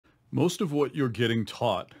Most of what you're getting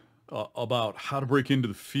taught about how to break into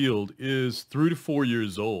the field is 3 to 4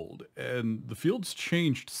 years old, and the field's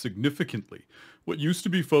changed significantly. What used to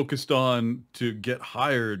be focused on to get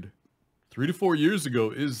hired 3 to 4 years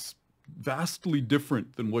ago is vastly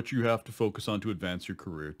different than what you have to focus on to advance your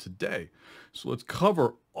career today. So let's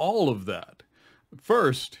cover all of that.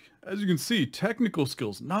 First, as you can see, technical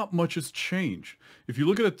skills, not much has changed. If you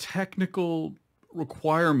look at a technical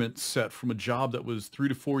requirement set from a job that was 3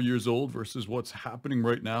 to 4 years old versus what's happening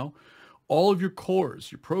right now, all of your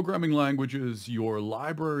cores, your programming languages, your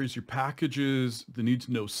libraries, your packages, the need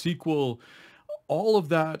to know SQL, all of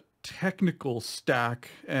that technical stack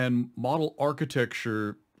and model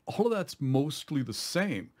architecture, all of that's mostly the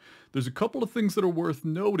same. There's a couple of things that are worth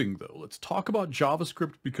noting though. Let's talk about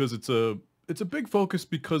JavaScript because it's a big focus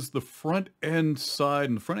because the front end side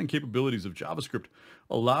and the front end capabilities of JavaScript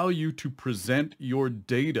allow you to present your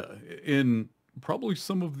data in probably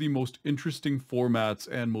some of the most interesting formats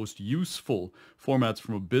and most useful formats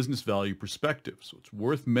from a business value perspective. So it's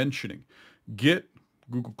worth mentioning. Git,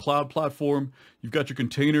 Google Cloud Platform, you've got your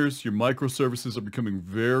containers, your microservices are becoming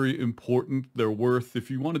very important. They're worth,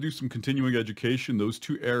 if you want to do some continuing education, those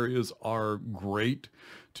two areas are great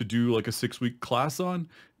to do like a 6-week class on.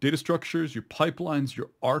 Data structures, your pipelines, your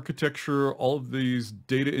architecture, all of these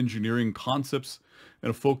data engineering concepts, and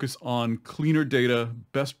a focus on cleaner data,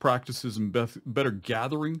 best practices, and better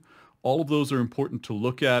gathering. All of those are important to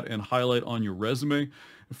look at and highlight on your resume.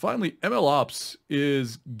 And finally, MLOps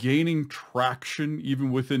is gaining traction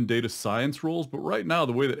even within data science roles, but right now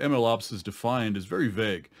the way that MLOps is defined is very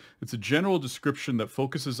vague. It's a general description that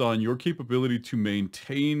focuses on your capability to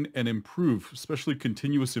maintain and improve, especially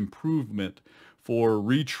continuous improvement for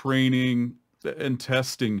retraining and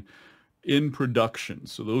testing in production.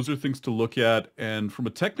 So those are things to look at. And from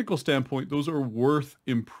a technical standpoint, those are worth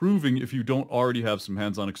improving if you don't already have some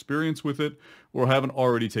hands-on experience with it or haven't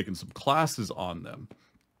already taken some classes on them.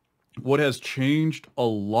 What has changed a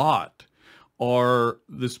lot are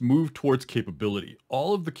this move towards capability.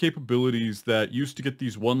 All of the capabilities that used to get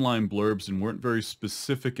these one-line blurbs and weren't very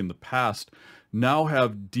specific in the past now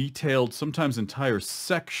have detailed, sometimes entire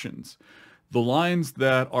sections. The lines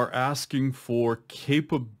that are asking for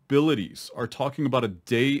capabilities are talking about a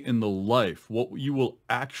day in the life, what you will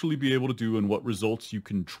actually be able to do and what results you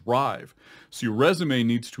can drive. So your resume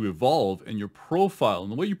needs to evolve and your profile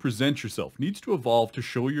and the way you present yourself needs to evolve to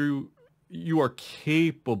show you are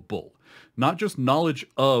capable, not just knowledge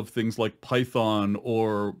of things like Python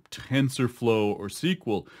or TensorFlow or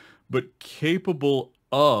SQL, but capable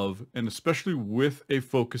of, and especially with a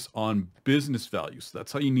focus on business values. So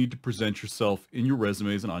that's how you need to present yourself in your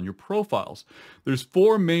resumes and on your profiles. There's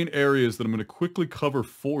 4 main areas that I'm going to quickly cover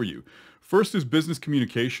for you. First is business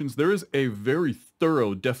communications. There is a very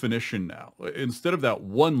thorough definition now. Instead of that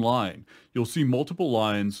one line, you'll see multiple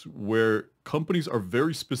lines where companies are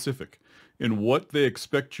very specific in what they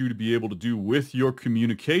expect you to be able to do with your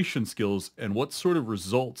communication skills and what sort of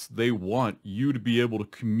results they want you to be able to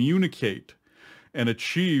communicate and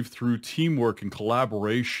achieve through teamwork and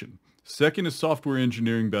collaboration. Second is software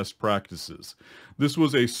engineering best practices. This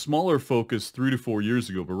was a smaller focus 3 to 4 years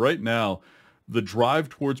ago, but right now, the drive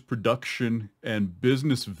towards production and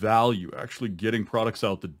business value, actually getting products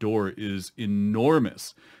out the door, is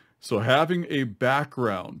enormous. So having a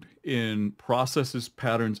background in processes,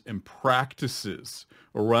 patterns, and practices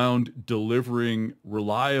around delivering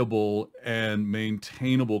reliable and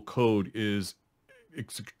maintainable code is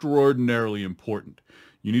extraordinarily important.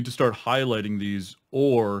 You need to start highlighting these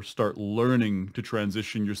or start learning to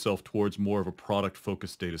transition yourself towards more of a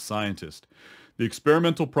product-focused data scientist. The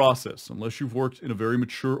experimental process, unless you've worked in a very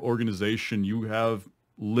mature organization, you have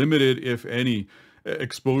limited, if any,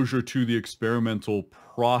 exposure to the experimental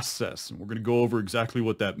process. And we're going to go over exactly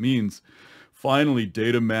what that means. Finally,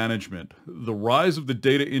 data management. The rise of the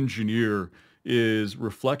data engineer is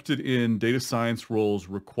reflected in data science roles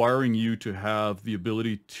requiring you to have the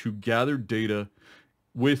ability to gather data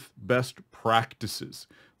with best practices.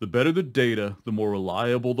 The better the data, the more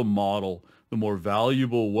reliable the model, the more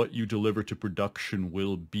valuable what you deliver to production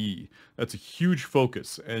will be. That's a huge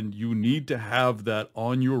focus, and you need to have that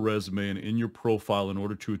on your resume and in your profile in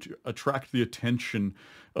order to attract the attention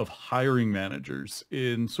of hiring managers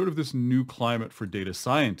in sort of this new climate for data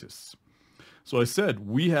scientists. So I said,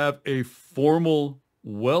 we have a formal,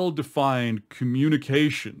 well-defined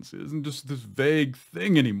communications. It isn't just this vague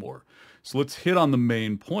thing anymore. So let's hit on the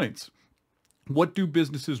main points. What do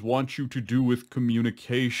businesses want you to do with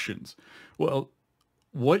communications? Well,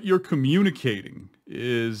 what you're communicating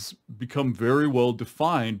is become very well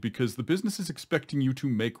defined because the business is expecting you to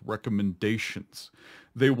make recommendations.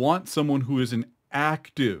 They want someone who is an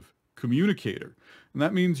active communicator. And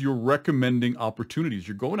that means you're recommending opportunities.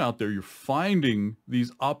 You're going out there, you're finding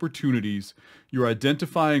these opportunities, you're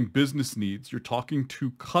identifying business needs, you're talking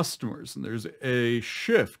to customers, and there's a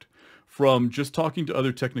shift from just talking to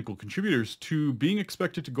other technical contributors to being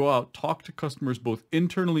expected to go out, talk to customers both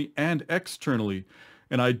internally and externally,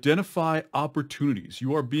 and identify opportunities.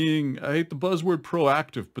 You are being, I hate the buzzword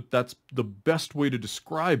proactive, but that's the best way to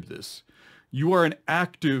describe this. You are an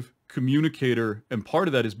active communicator, and part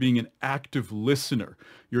of that is being an active listener.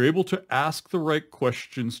 You're able to ask the right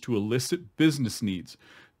questions to elicit business needs,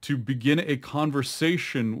 to begin a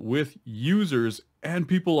conversation with users and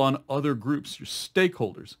people on other groups, your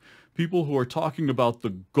stakeholders, people who are talking about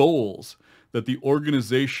the goals that the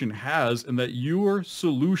organization has and that your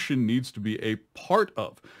solution needs to be a part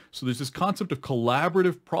of. So there's this concept of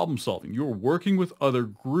collaborative problem solving. You're working with other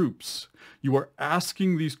groups. You are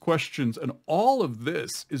asking these questions, and all of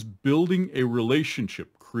this is building a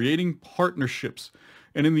relationship, creating partnerships.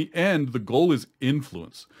 And in the end, the goal is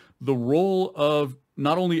influence. The role of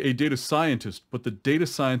not only a data scientist, but the data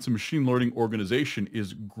science and machine learning organization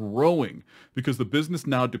is growing because the business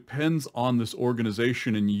now depends on this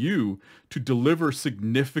organization and you to deliver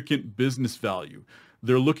significant business value.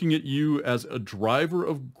 They're looking at you as a driver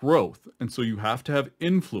of growth. And so you have to have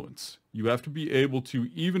influence. You have to be able to,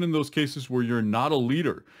 even in those cases where you're not a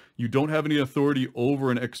leader, you don't have any authority over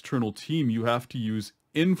an external team, you have to use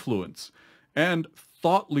influence. And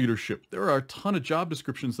thought leadership. There are a ton of job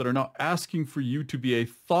descriptions that are now asking for you to be a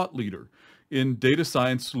thought leader in data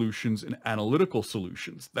science solutions and analytical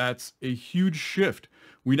solutions. That's a huge shift.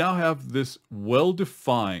 We now have this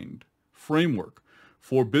well-defined framework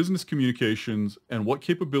for business communications and what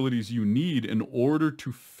capabilities you need in order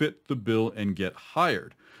to fit the bill and get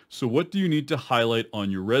hired. So what do you need to highlight on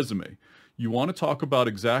your resume? You want to talk about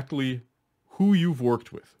exactly who you've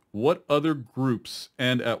worked with. What other groups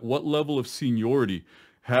and at what level of seniority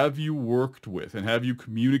have you worked with and have you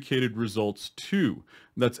communicated results to?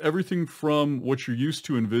 That's everything from what you're used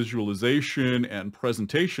to in visualization and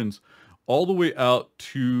presentations all the way out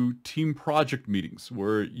to team project meetings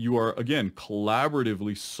where you are, again,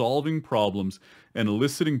 collaboratively solving problems and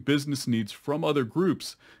eliciting business needs from other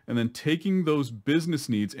groups and then taking those business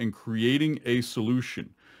needs and creating a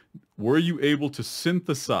solution. Were you able to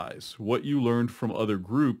synthesize what you learned from other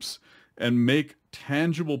groups and make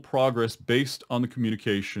tangible progress based on the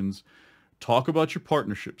communications? Talk about your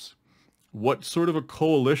partnerships. What sort of a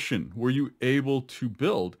coalition were you able to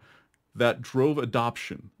build that drove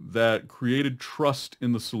adoption, that created trust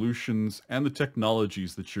in the solutions and the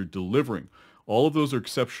technologies that you're delivering? All of those are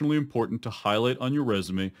exceptionally important to highlight on your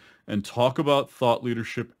resume, and talk about thought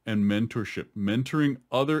leadership and mentorship, mentoring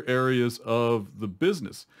other areas of the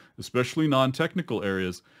business, especially non-technical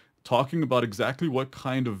areas, talking about exactly what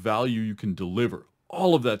kind of value you can deliver.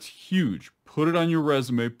 All of that's huge. Put it on your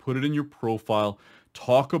resume, put it in your profile,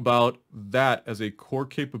 talk about that as a core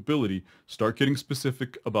capability. Start getting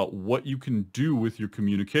specific about what you can do with your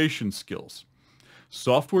communication skills.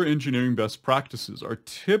 Software engineering best practices are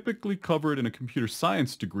typically covered in a computer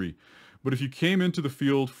science degree, but if you came into the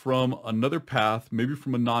field from another path, maybe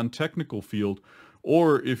from a non-technical field,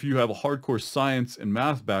 or if you have a hardcore science and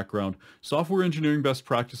math background, software engineering best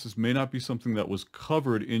practices may not be something that was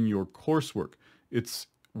covered in your coursework. It's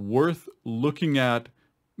worth looking at,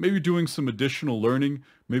 maybe doing some additional learning,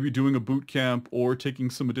 maybe doing a boot camp or taking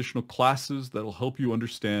some additional classes that'll help you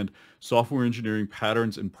understand software engineering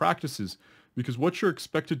patterns and practices. Because what you're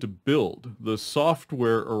expected to build, the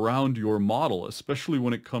software around your model, especially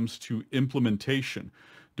when it comes to implementation,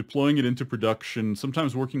 deploying it into production,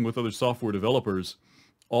 sometimes working with other software developers,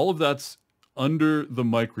 all of that's under the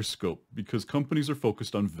microscope because companies are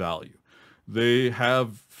focused on value. They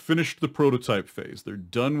have finished the prototype phase. They're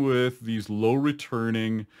done with these low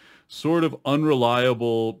returning, sort of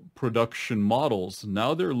unreliable production models.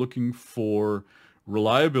 Now they're looking for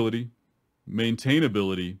reliability,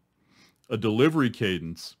 maintainability, a delivery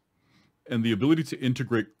cadence, and the ability to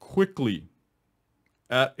integrate quickly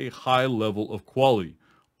at a high level of quality.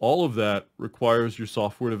 All of that requires your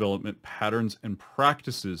software development patterns and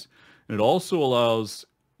practices. And it also allows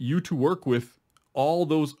you to work with all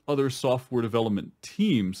those other software development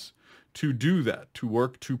teams to do that, to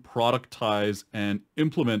work to productize and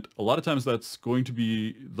implement. A lot of times that's going to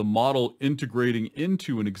be the model integrating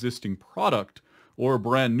into an existing product or a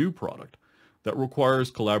brand new product. That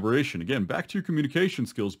requires collaboration. Again, back to your communication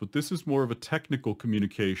skills, but this is more of a technical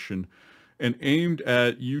communication and aimed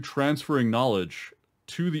at you transferring knowledge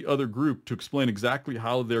to the other group to explain exactly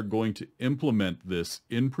how they're going to implement this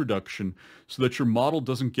in production so that your model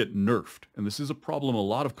doesn't get nerfed. And this is a problem a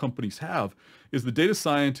lot of companies have, is the data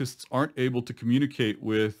scientists aren't able to communicate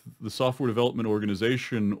with the software development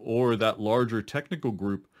organization or that larger technical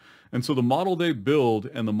group. And so the model they build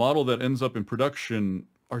and the model that ends up in production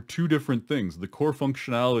are two different things. The core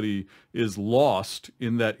functionality is lost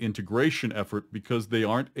in that integration effort because they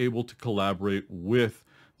aren't able to collaborate with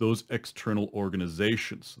those external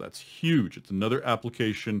organizations. That's huge. It's another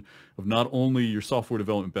application of not only your software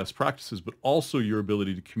development best practices, but also your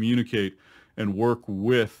ability to communicate and work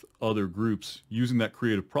with other groups using that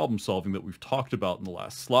creative problem solving that we've talked about in the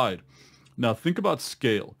last slide. Now think about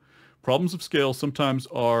scale. Problems of scale sometimes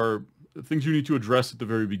are things you need to address at the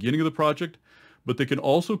very beginning of the project, but they can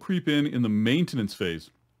also creep in the maintenance phase.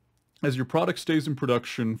 As your product stays in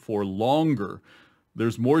production for longer,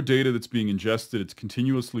 there's more data that's being ingested. It's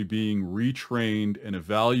continuously being retrained and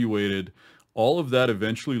evaluated. All of that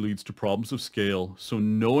eventually leads to problems of scale. So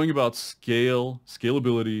knowing about scale,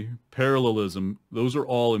 scalability, parallelism, those are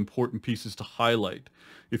all important pieces to highlight.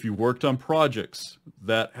 If you've worked on projects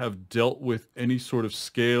that have dealt with any sort of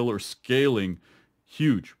scale or scaling,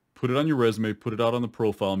 huge. Put it on your resume, put it out on the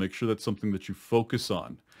profile, make sure that's something that you focus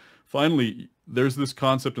on. Finally, there's this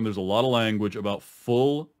concept and there's a lot of language about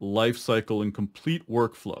full life cycle and complete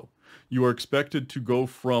workflow. You are expected to go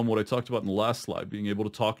from what I talked about in the last slide, being able to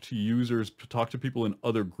talk to users, to talk to people in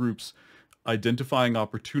other groups, identifying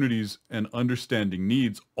opportunities and understanding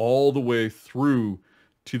needs all the way through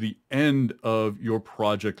to the end of your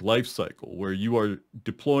project lifecycle, where you are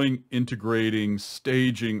deploying, integrating,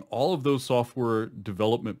 staging all of those software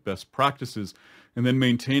development best practices, and then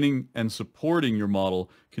maintaining and supporting your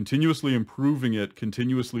model, continuously improving it,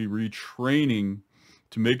 continuously retraining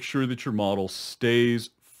to make sure that your model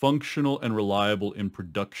stays functional and reliable in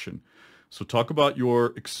production. So talk about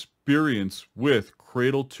your experience with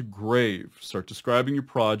cradle to grave. Start describing your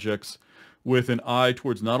projects with an eye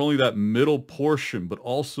towards not only that middle portion, but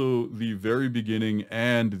also the very beginning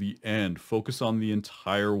and the end. Focus on the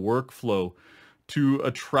entire workflow to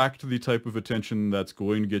attract the type of attention that's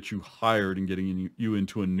going to get you hired and getting you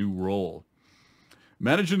into a new role.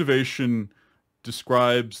 Managed innovation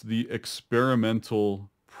describes the experimental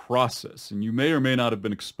process, and you may or may not have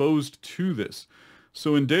been exposed to this.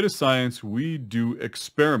 So in data science, we do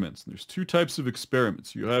experiments. There's two types of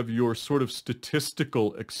experiments. You have your sort of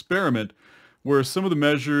statistical experiment, where some of the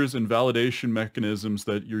measures and validation mechanisms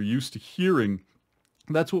that you're used to hearing,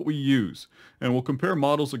 that's what we use. And we'll compare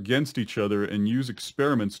models against each other and use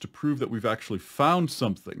experiments to prove that we've actually found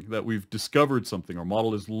something, that we've discovered something, our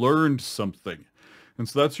model has learned something. And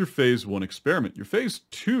so that's your phase one experiment. Your phase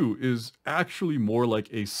two is actually more like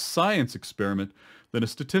a science experiment than a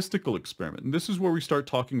statistical experiment. And this is where we start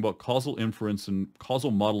talking about causal inference and causal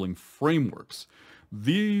modeling frameworks.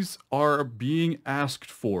 These are being asked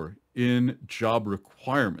for in job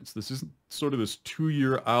requirements. This isn't sort of this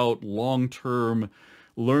 2-year out long-term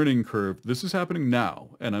learning curve. This is happening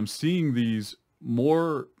now. And I'm seeing these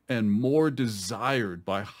more and more desired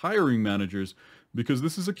by hiring managers because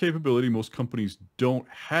this is a capability most companies don't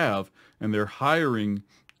have, and they're hiring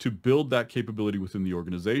to build that capability within the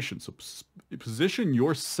organization. So position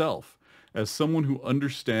yourself as someone who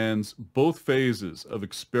understands both phases of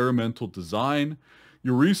experimental design.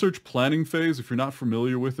 Your research planning phase, if you're not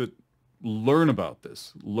familiar with it, learn about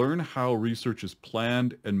this. Learn how research is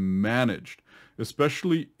planned and managed,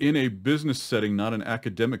 especially in a business setting, not an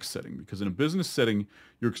academic setting, because in a business setting,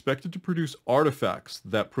 you're expected to produce artifacts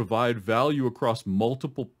that provide value across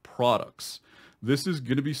multiple products. This is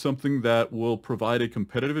going to be something that will provide a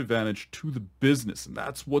competitive advantage to the business, and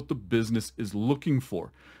that's what the business is looking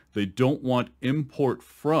for. They don't want import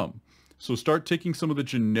from. So start taking some of the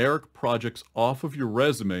generic projects off of your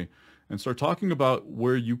resume and start talking about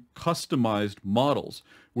where you customized models,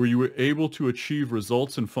 where you were able to achieve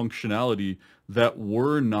results and functionality that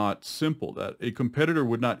were not simple, that a competitor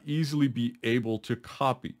would not easily be able to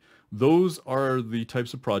copy. Those are the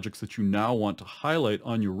types of projects that you now want to highlight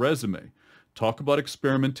on your resume. Talk about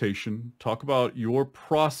experimentation, talk about your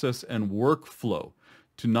process and workflow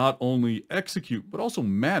to not only execute, but also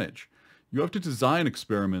manage. You have to design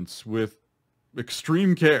experiments with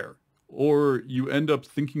extreme care, or you end up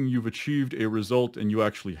thinking you've achieved a result and you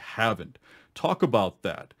actually haven't. Talk about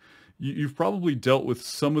that. You've probably dealt with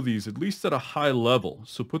some of these, at least at a high level,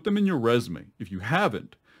 so put them in your resume. If you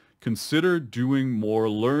haven't, consider doing more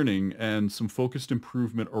learning and some focused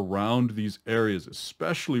improvement around these areas,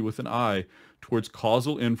 especially with an eye towards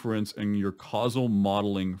causal inference and your causal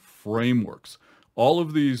modeling frameworks. All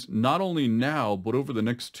of these, not only now, but over the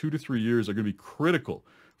next 2 to 3 years, are going to be critical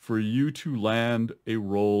for you to land a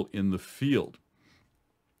role in the field.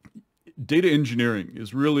 Data engineering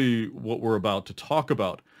is really what we're about to talk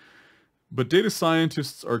about. But data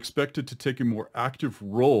scientists are expected to take a more active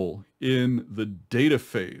role in the data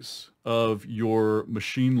phase of your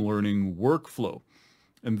machine learning workflow.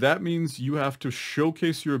 And that means you have to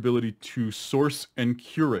showcase your ability to source and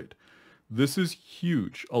curate. This is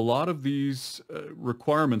huge. A lot of these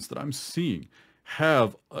requirements that I'm seeing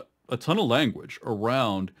have a ton of language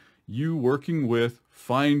around you working with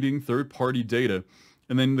finding third-party data,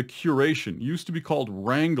 and then the curation used to be called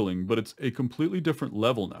wrangling, but it's a completely different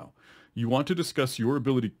level now. You want to discuss your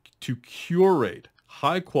ability to curate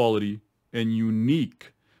high quality and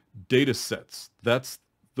unique data sets. That's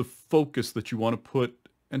the focus that you want to put,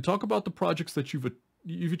 and talk about the projects that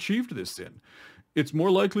you've achieved this in. It's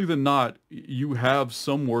more likely than not you have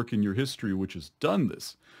some work in your history which has done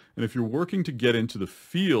this. And if you're working to get into the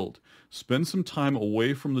field, spend some time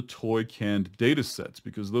away from the toy canned data sets,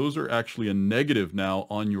 because those are actually a negative now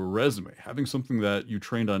on your resume. Having something that you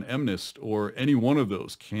trained on MNIST or any one of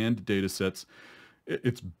those canned data sets,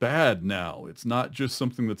 it's bad now. It's not just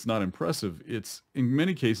something that's not impressive. It's in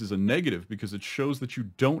many cases a negative, because it shows that you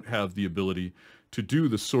don't have the ability to do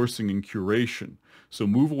the sourcing and curation. So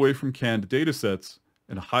move away from canned data sets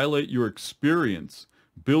and highlight your experience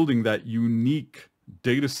building that unique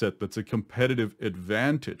data set that's a competitive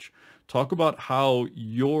advantage. Talk about how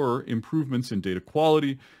your improvements in data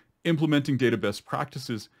quality, implementing data best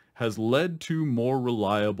practices, has led to more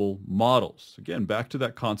reliable models. Again, back to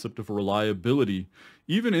that concept of reliability,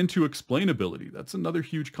 even into explainability. That's another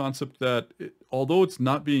huge concept that, although it's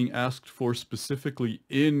not being asked for specifically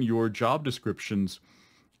in your job descriptions,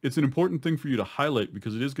 it's an important thing for you to highlight,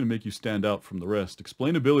 because it is going to make you stand out from the rest.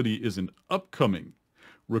 Explainability is an upcoming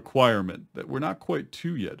requirement that we're not quite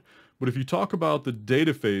to yet. But if you talk about the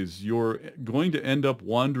data phase, you're going to end up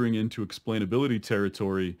wandering into explainability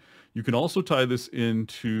territory. You can also tie this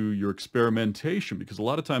into your experimentation, because a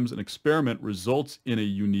lot of times an experiment results in a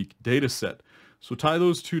unique data set. So tie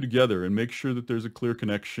those two together and make sure that there's a clear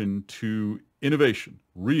connection to innovation,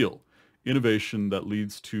 real innovation that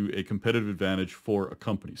leads to a competitive advantage for a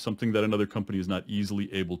company, something that another company is not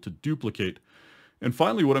easily able to duplicate. And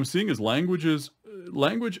finally, what I'm seeing is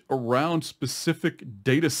language around specific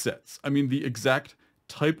data sets. I mean, the exact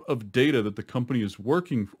type of data that the company is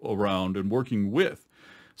working around and working with.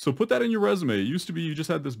 So put that in your resume. It used to be you just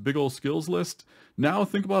had this big old skills list. Now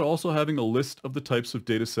think about also having a list of the types of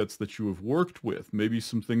data sets that you have worked with. Maybe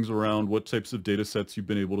some things around what types of data sets you've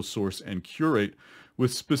been able to source and curate,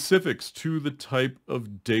 with specifics to the type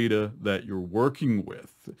of data that you're working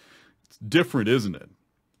with. It's different, isn't it?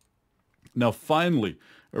 Now, finally,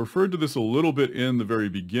 I referred to this a little bit in the very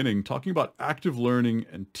beginning, talking about active learning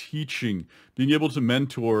and teaching, being able to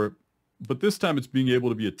mentor, but this time it's being able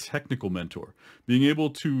to be a technical mentor, being able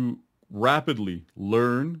to rapidly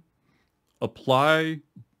learn, apply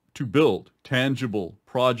to build tangible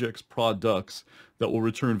projects, products that will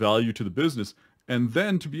return value to the business, and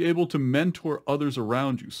then to be able to mentor others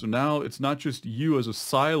around you. So now it's not just you as a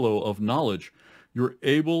silo of knowledge. You're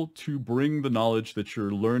able to bring the knowledge that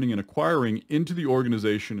you're learning and acquiring into the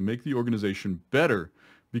organization and make the organization better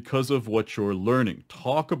because of what you're learning.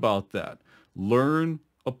 Talk about that. Learn,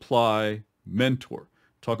 apply, mentor.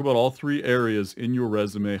 Talk about all three areas in your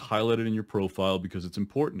resume, highlight it in your profile, because it's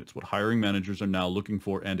important. It's what hiring managers are now looking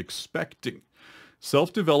for and expecting.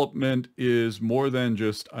 Self-development is more than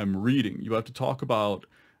just I'm reading. You have to talk about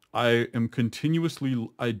I am continuously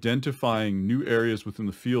identifying new areas within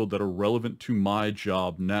the field that are relevant to my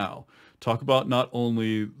job now. Talk about not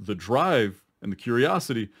only the drive and the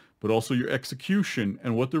curiosity, but also your execution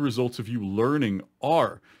and what the results of you learning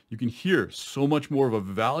are. You can hear so much more of a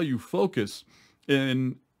value focus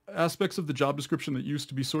in aspects of the job description that used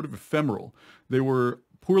to be sort of ephemeral. They were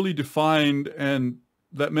poorly defined, and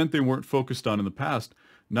that meant they weren't focused on in the past.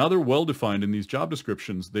 Now they're well defined in these job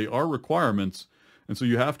descriptions. They are requirements. And so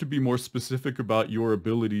you have to be more specific about your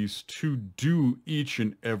abilities to do each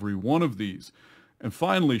and every one of these. And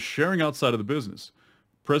finally, sharing outside of the business.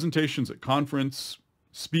 Presentations at conference,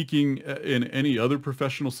 speaking in any other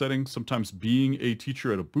professional setting, sometimes being a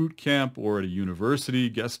teacher at a boot camp or at a university,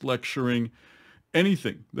 guest lecturing,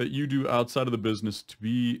 anything that you do outside of the business to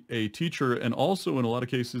be a teacher. And also in a lot of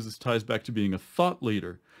cases, this ties back to being a thought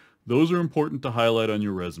leader. Those are important to highlight on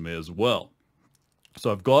your resume as well. So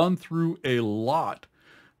I've gone through a lot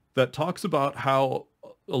that talks about how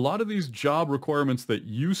a lot of these job requirements that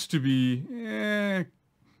used to be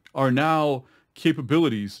are now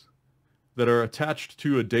capabilities that are attached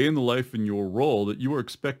to a day in the life in your role that you are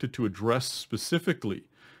expected to address specifically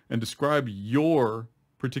and describe your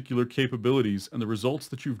particular capabilities and the results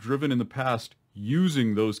that you've driven in the past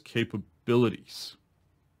using those capabilities.